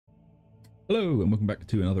Hello and welcome back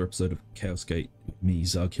to another episode of Chaos Gate with me,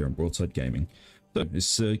 Zug, here on Broadside Gaming. So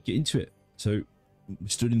let's get into it. So we're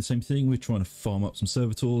still doing the same thing. We're trying to farm up some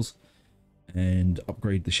servitors and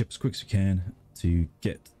upgrade the ship as quick as we can to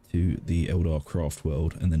get to the Eldar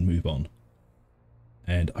Craftworld and then move on.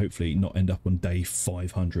 And hopefully not end up on day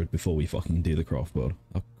 500 before we fucking do the Craftworld.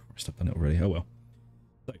 Oh Christ, I've done it already. Oh well.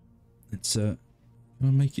 So let's can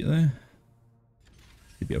I make it there?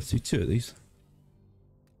 Should be able to do 2 of these.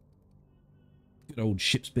 Good old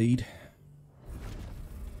ship speed.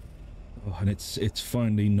 Oh, and it's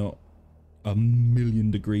finally not a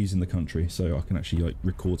million degrees in the country, so I can actually like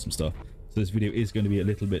record some stuff. So this video is going to be a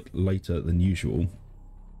little bit later than usual.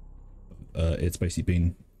 It's basically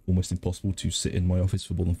been almost impossible to sit in my office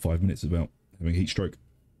for more than 5 minutes without having a heat stroke.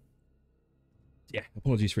 Yeah,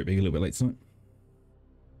 apologies for it being a little bit late tonight.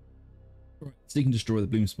 Right, seek and destroy the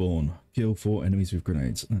bloom spawn. Kill 4 enemies with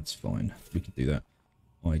grenades. That's fine. We can do that.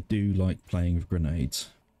 I do like playing with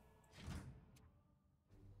grenades.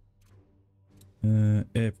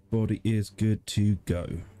 Everybody is good to go.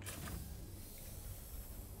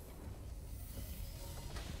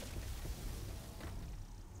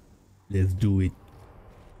 Let's do it.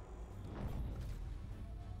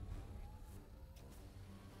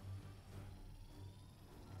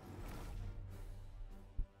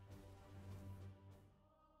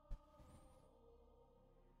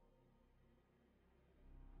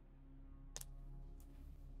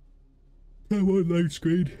 I want load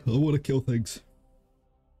screen. I want to kill things.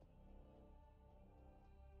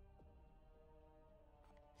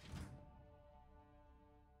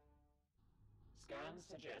 Scans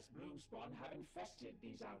suggest Bloomspawn have infested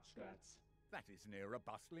these outskirts. That is near a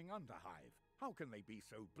bustling underhive. How can they be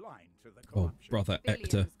so blind to the Oh, corruption? brother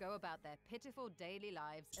Ector. Billions go about their pitiful daily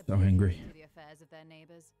lives, So angry. oblivious to the affairs of their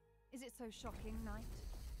neighbors. Is it so shocking, Knight?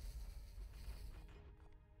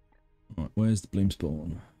 Right, where's the bloom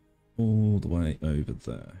spawn? All the way over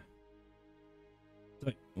there.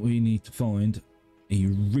 So we need to find a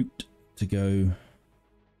route to go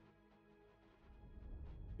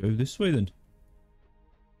this way then.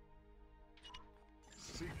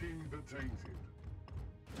 Seeking the tainted.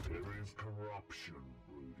 There is corruption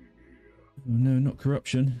brooding here. Oh, no, not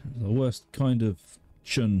corruption. The worst kind of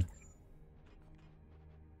shun.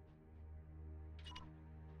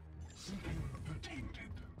 Seeking the tainted.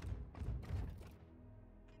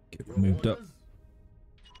 Get moved up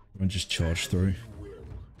and just charge through.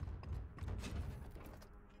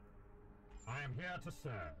 I am here to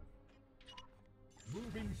serve.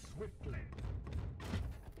 Moving swiftly.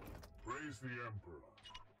 Praise the Emperor.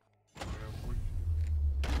 I am with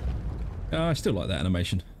you. I still like that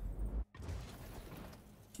animation.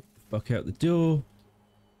 Get the fuck out the door.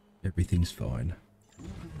 Everything's fine.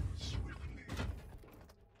 Moving swiftly.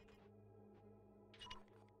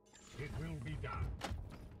 It will be done.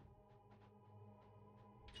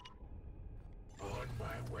 On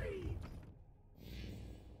my way.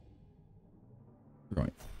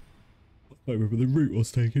 Right. I remember the route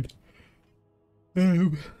was taken. Yeah.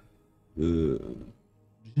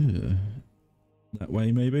 That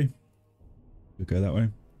way, maybe? We'll go that way.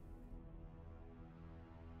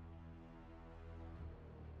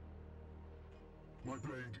 My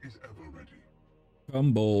blade is ever ready.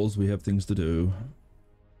 Come balls, we have things to do.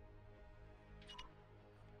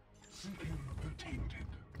 Seeking the tainted.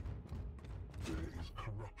 There is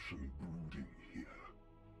corruption brooding here.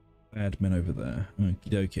 Bad men over there. Okie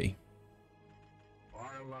dokie.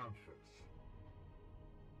 I'll answer.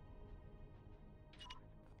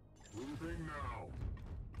 Moving now.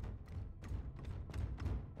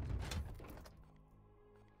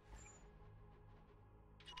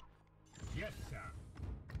 Yes, sir.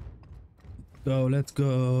 Go, let's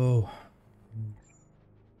go.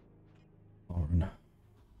 Arn.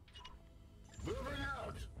 Moving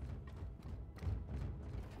out.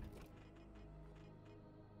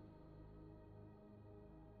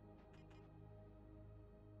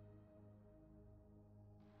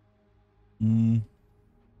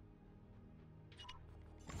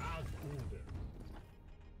 As ordered.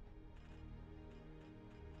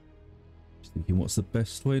 Just thinking, what's the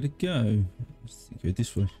best way to go? Let's go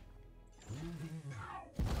this way. Moving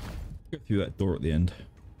now. Go through that door at the end.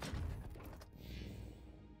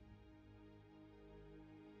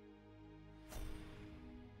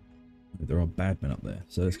 There are bad men up there,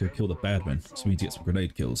 so let's go kill the bad men. So we need to get some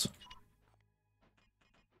grenade kills.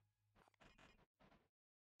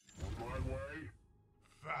 On my way.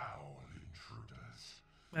 Foul intruders.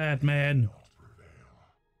 Bad man. Not prevail.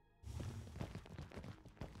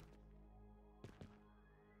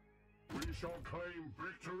 We shall claim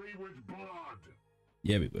victory with blood.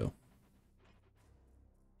 Yeah, we will.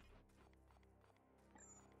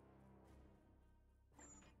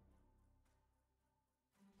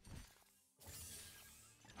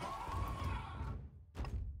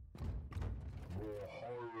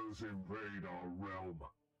 Horrors invade our realm.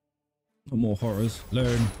 No more horrors.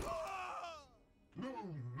 Learn. No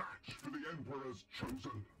match for the Emperor's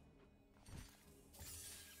chosen.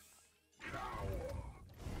 Cower.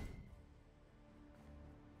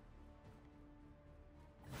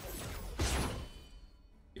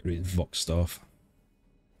 Get rid of Vox staff.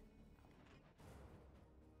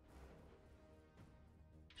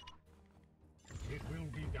 It will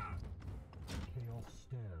be done. Chaos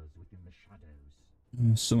stirs within the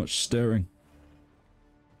shadows. So much stirring.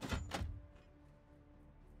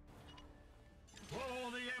 For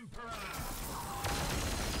the Emperor!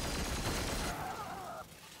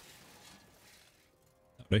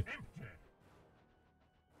 Howdy. Empty!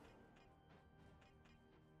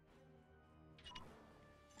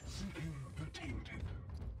 Seeking the tainted.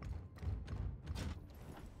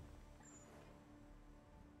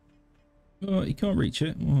 Oh, you can't reach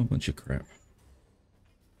it. Oh, a bunch of crap.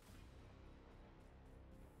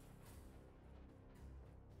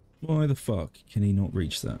 Why the fuck can he not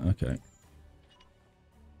reach that? Okay.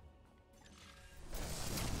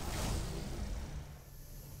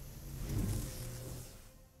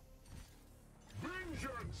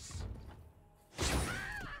 Vengeance!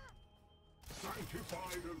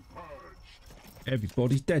 Sanctified and purged.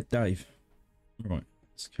 Everybody's dead, Dave. Right,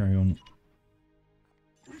 let's carry on.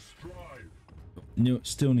 We strive. No,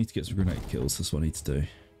 still need to get some grenade kills. That's what I need to do.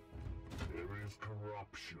 There is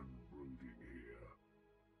corruption brooding here.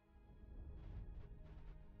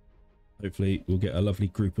 Hopefully, we'll get a lovely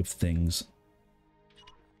group of things.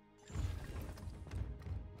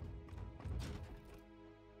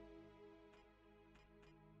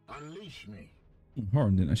 Unleash me.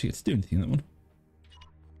 Horan didn't actually get to do anything in that one.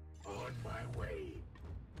 On my way.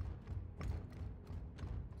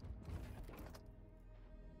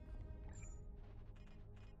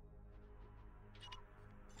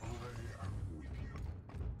 I am with you.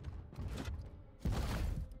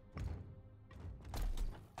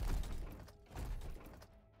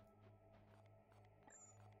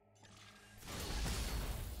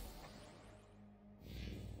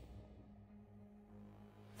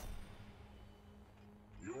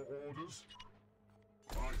 Your orders?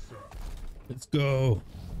 Aye, sir. Let's go.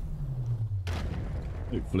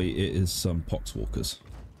 Hopefully, it is some poxwalkers.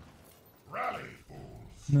 Rally,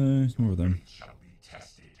 fools. No, it's more of them. It shall be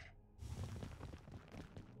tested.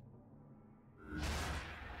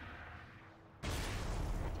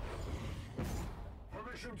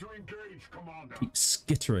 Permission to engage, Commander. Keep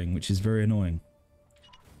skittering, which is very annoying.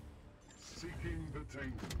 Seeking the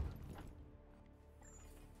tainted.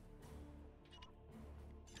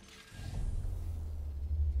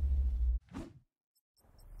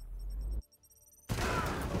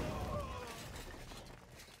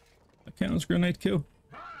 That count as grenade kill?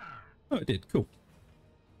 Oh, it did. Cool.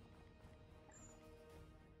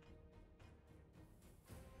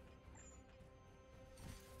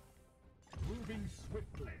 Moving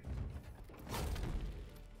swiftly.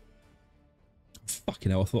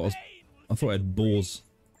 Fucking hell! I thought I had boars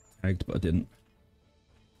tagged, but I didn't.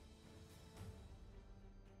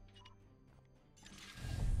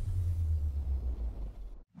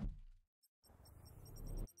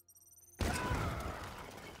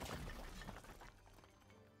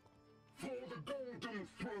 For the golden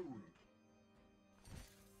throne.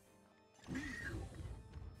 Kneel.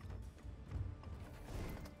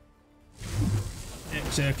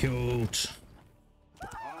 Execute.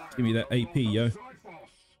 Give me that AP, yo. Cyphos.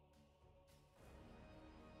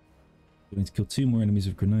 We need to kill 2 more enemies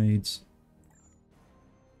with grenades.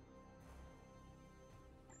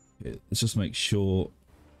 Okay, let's just make sure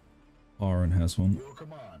Aaron has one. Your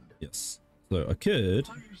command. Yes. So I could.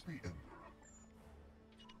 Praise the Emperor.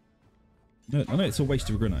 No, I know it's a waste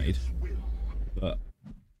of a grenade, but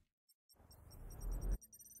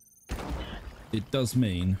it does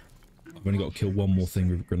mean I've only got to kill 1 more thing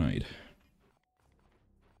with a grenade.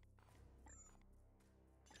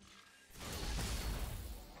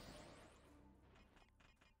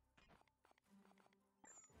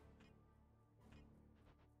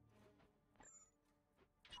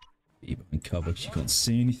 Be behind cover 'cause you can't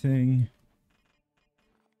see anything.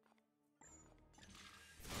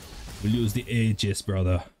 We'll use the Aegis,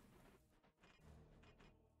 brother.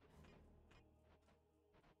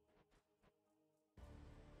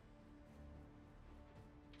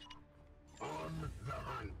 On the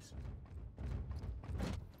hunt.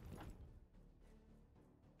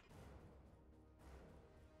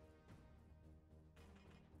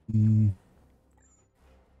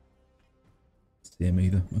 See him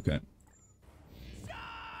either. Okay.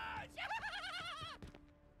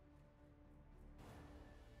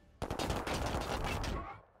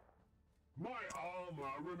 My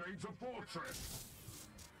armor remains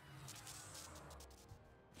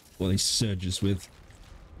Well, they surges with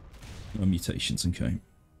mutations, okay.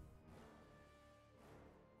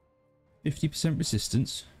 50%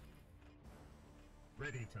 resistance.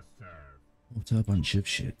 Ready to serve. What a bunch of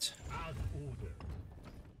shit. As ordered.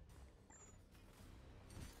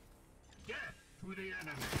 Death to the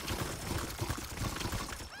enemy.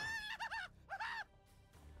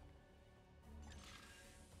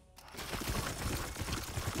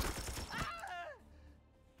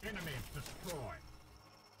 Enemies destroyed.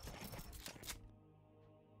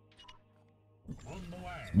 On the way.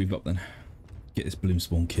 Let's move up then. Get this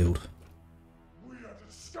Bloomspawn killed. We are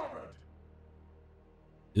discovered.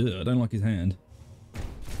 Ugh, I don't like his hand.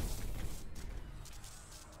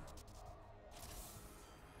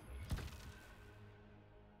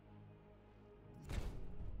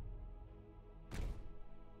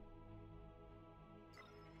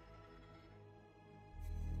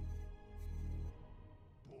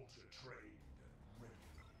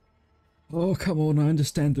 Oh, come on, I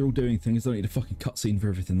understand they're all doing things. I don't need a fucking cutscene for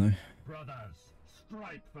everything, though. Brothers,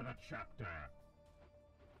 strike for the chapter.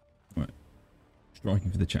 Right. Striking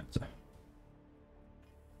for the chapter.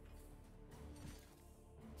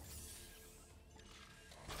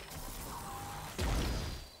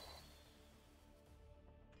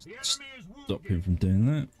 The enemy is wounded. Stop him from doing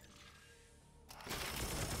that.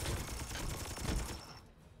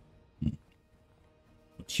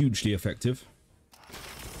 Not hugely effective.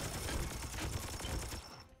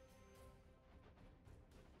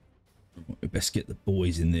 We best get the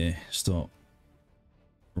boys in there. Start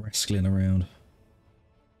wrestling around.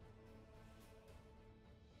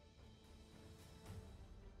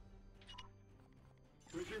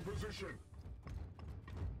 Taking position.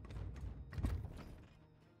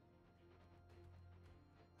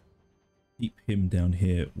 Keep him down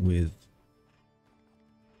here with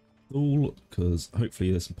Thule, because hopefully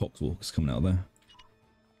there's some poxwalkers coming out of there.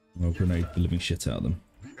 I'll grenade the living shit out of them.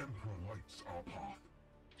 The Emperor lights our path.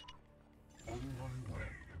 On my way.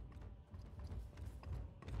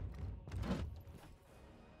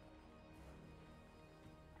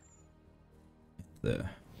 There.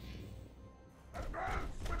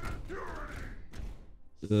 Advance with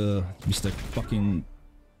endurance. Mr. fucking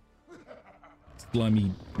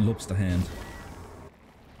slimy lobster hand.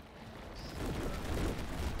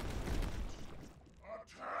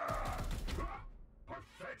 Attack.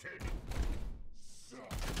 Pathetic.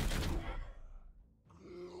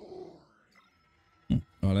 Glory.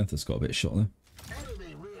 Oh, Lentha's got a bit of shot there.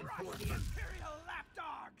 Enemy reinforcements. Imperial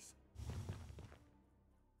lapdogs!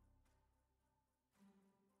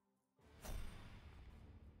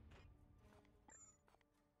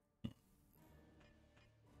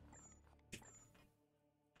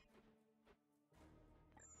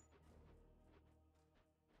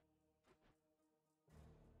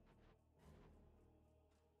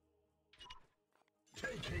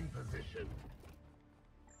 Taking position.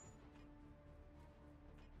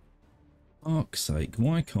 Fuck's sake,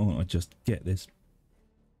 why can't I just get this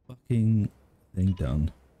fucking thing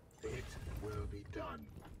done? It will be done.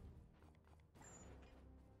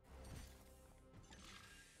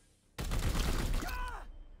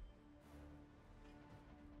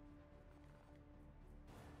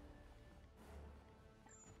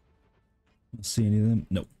 See any of them?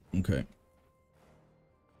 Nope. Okay.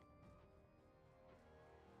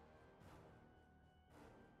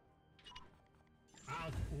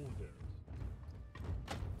 As ordered.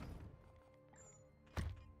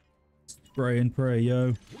 Spray and pray,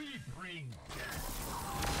 yo. We bring death.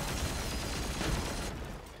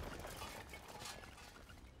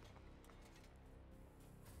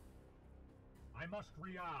 I must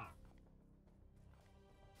rearm.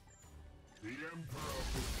 The Emperor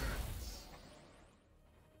protects.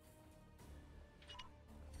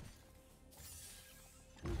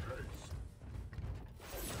 With haste.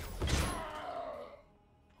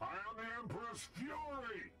 I am the Emperor's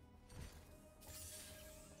fury!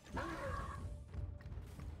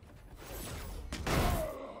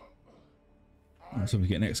 Oh, somebody's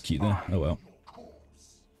getting executed there. Oh well.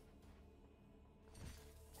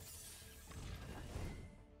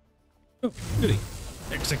 Oh, goody.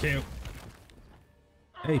 Execute.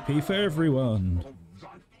 AP for everyone.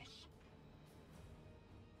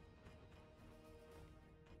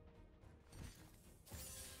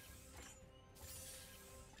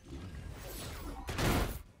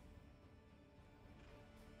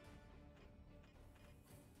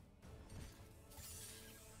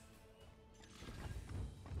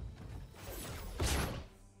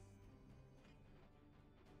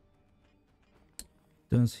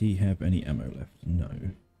 Does he have any ammo left? No.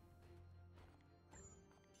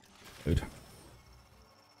 Good.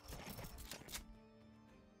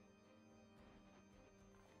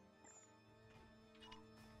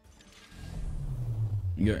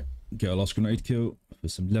 Go. Get a last grenade kill for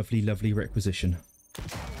some lovely, lovely requisition.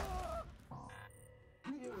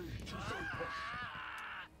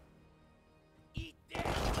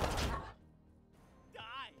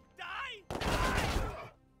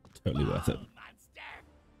 Totally worth it.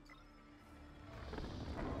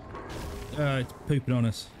 It's pooping on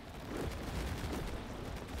us.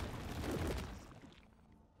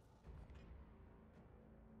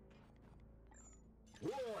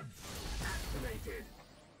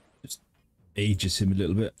 Just ages him a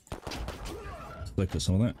little bit. Look at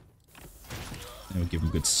some of that. And we'll give him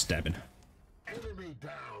a good stabbing. Enemy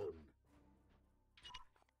down.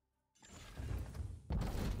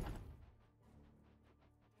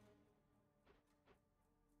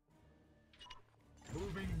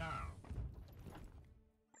 Moving now.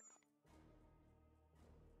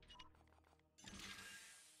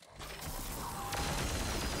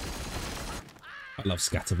 I love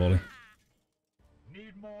scatter volley.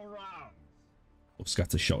 Need more rounds. Or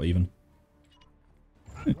scatter shot even.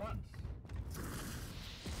 At once.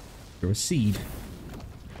 Throw a seed.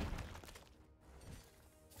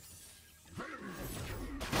 Doom's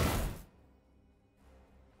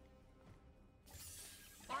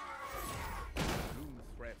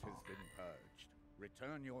threat has been purged.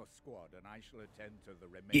 Return your squad and I shall attend to the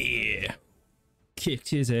remainder. Yeah. Kicked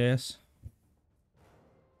his ass.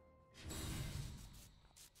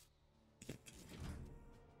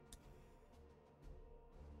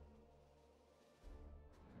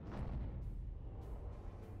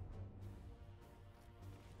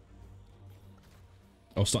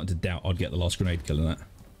 I was starting to doubt I'd get the last grenade kill in that.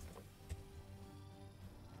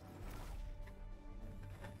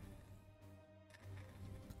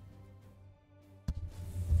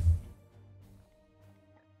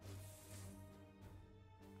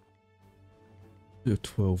 Do a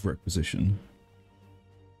 12 requisition.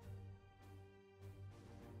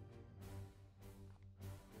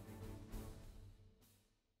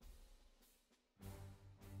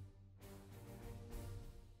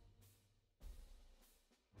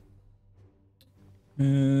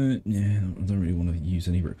 Yeah, I don't really want to use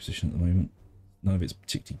any requisition at the moment. None of it's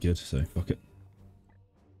particularly good, so fuck it.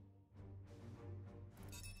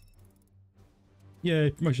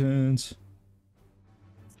 Yay, promotions!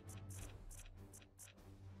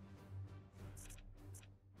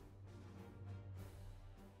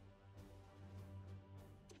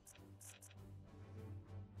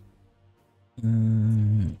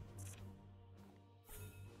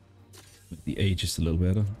 The age is a little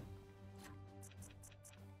better.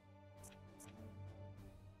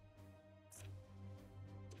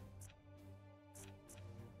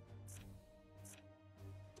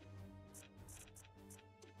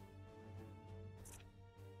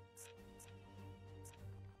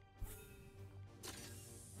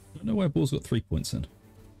 I don't know why Ball's got 3 points in.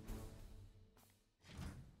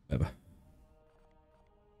 Whatever.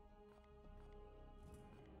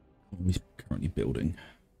 What are we currently building?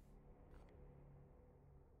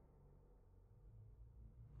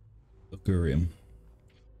 Logurium.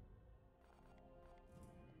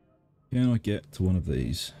 Can I get to one of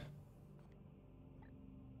these?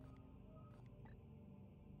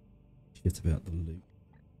 Shit about the loot.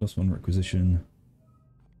 Plus 1 requisition.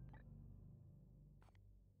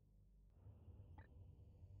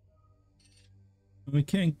 We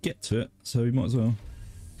can get to it, so we might as well.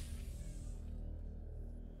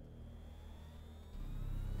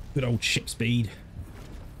 Good old ship speed.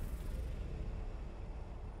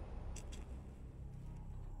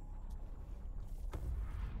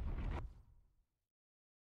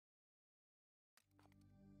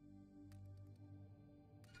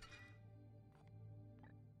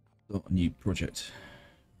 Got a new project.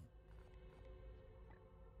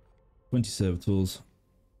 20 servitors.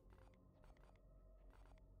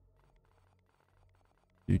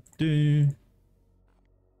 Okay,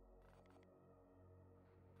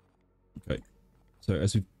 so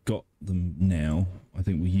as we've got them now, I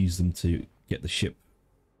think we'll use them to get the ship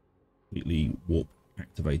completely warp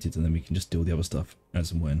activated, and then we can just deal with the other stuff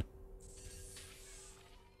as and when.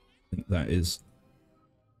 I think that is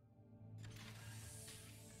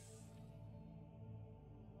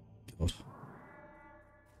God.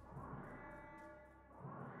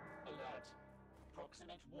 Alert.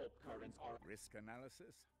 Proximate warp currents are Risk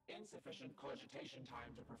analysis? insufficient cogitation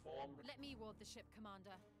time to perform. Let me ward the ship,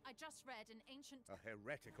 Commander. I just read an ancient... A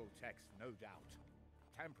heretical text, no doubt.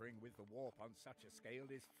 Tampering with the warp on such a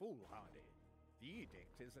scale is foolhardy. The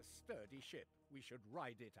edict is a sturdy ship. We should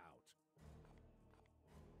ride it out.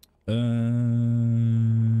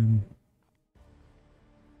 The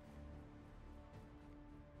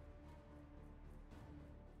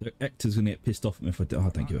actor's gonna get pissed off at me if I do. I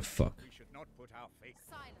don't give a fuck. We should not put our faith.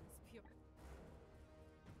 Silence, pure.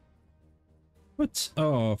 What?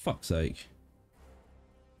 Oh, fuck's sake.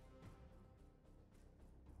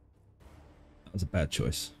 That was a bad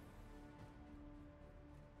choice.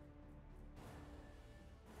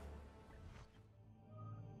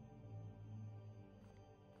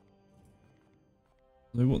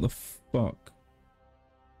 So what the fuck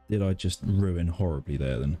did I just ruin horribly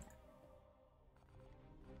there then?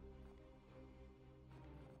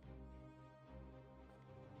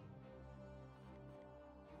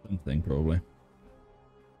 Something probably.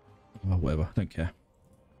 Oh, whatever, don't care.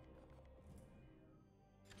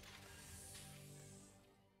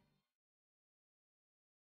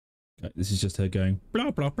 Okay, this is just her going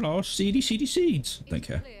blah blah blah seedy seeds. Don't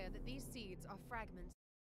care. Clear that these seeds are fragments.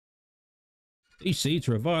 These seeds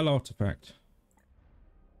are a vile artifact.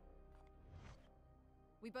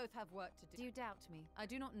 We both have work to do. Do you doubt me? I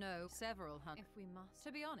do not know several hunters. If we must.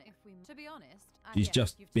 To be honest. She's yes,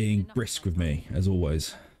 just you've being taken enough brisk of my with me, time. as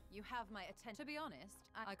always. You have my attention. To be honest,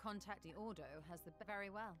 I contact the Ordo has the very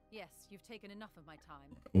well. Yes, you've taken enough of my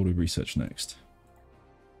time. What do we research next?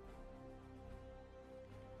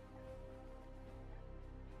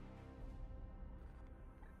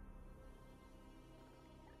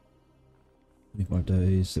 "25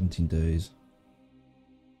 days, 17 days.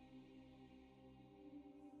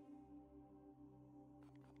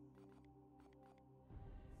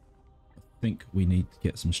 I think we need to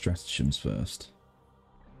get some stratagems first.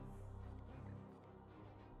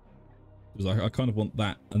 Because I kind of want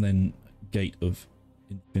that and then Gate of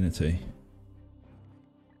Infinity.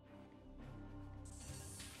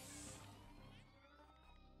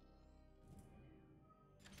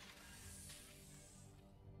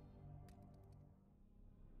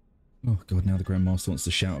 Oh god, now the Grandmaster wants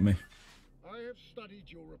to shout at me. I have studied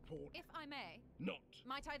your report. If I may, Not.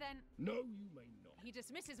 might I then? No, you may not. He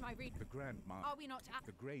dismisses my read. The Grand Master. Are we not?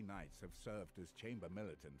 The Grey Knights have served as chamber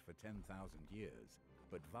militant for 10,000 years,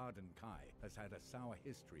 but Varden Kai has had a sour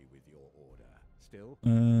history with your order. Still, he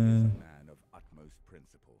is a man of utmost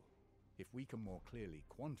principle. If we can more clearly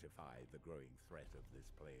quantify the growing threat of this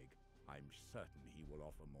plague, I'm certain he will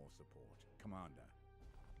offer more support. Commander,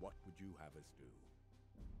 what would you have us do?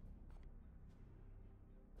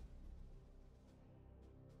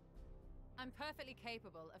 I'm perfectly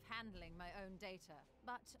capable of handling my own data,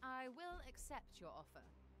 but I will accept your offer.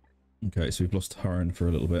 Okay, so we've lost Haran for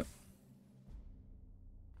a little bit.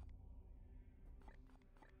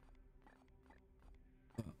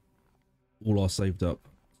 All our saved up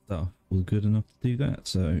stuff was good enough to do that,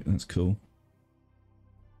 so that's cool.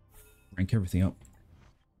 Rank everything up.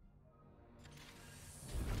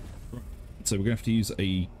 So we're going to have to use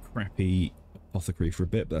a crappy apothecary for a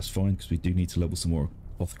bit, but that's fine because we do need to level some more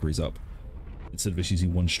apothecaries up instead of just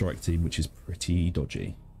using one strike team, which is pretty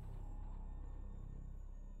dodgy.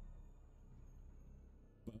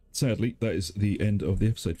 But sadly, that is the end of the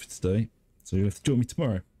episode for today. So you'll have to join me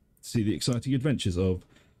tomorrow to see the exciting adventures of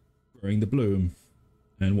growing the bloom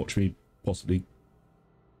and watch me possibly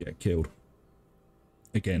get killed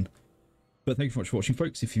again. But thank you very much for watching,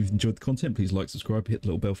 folks. If you've enjoyed the content, please like, subscribe, hit the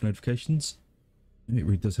little bell for notifications. It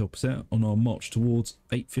really does help us out on our march towards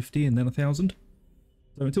 850 and then 1,000.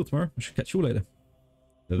 So until tomorrow, I shall catch you all later.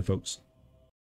 Later, folks.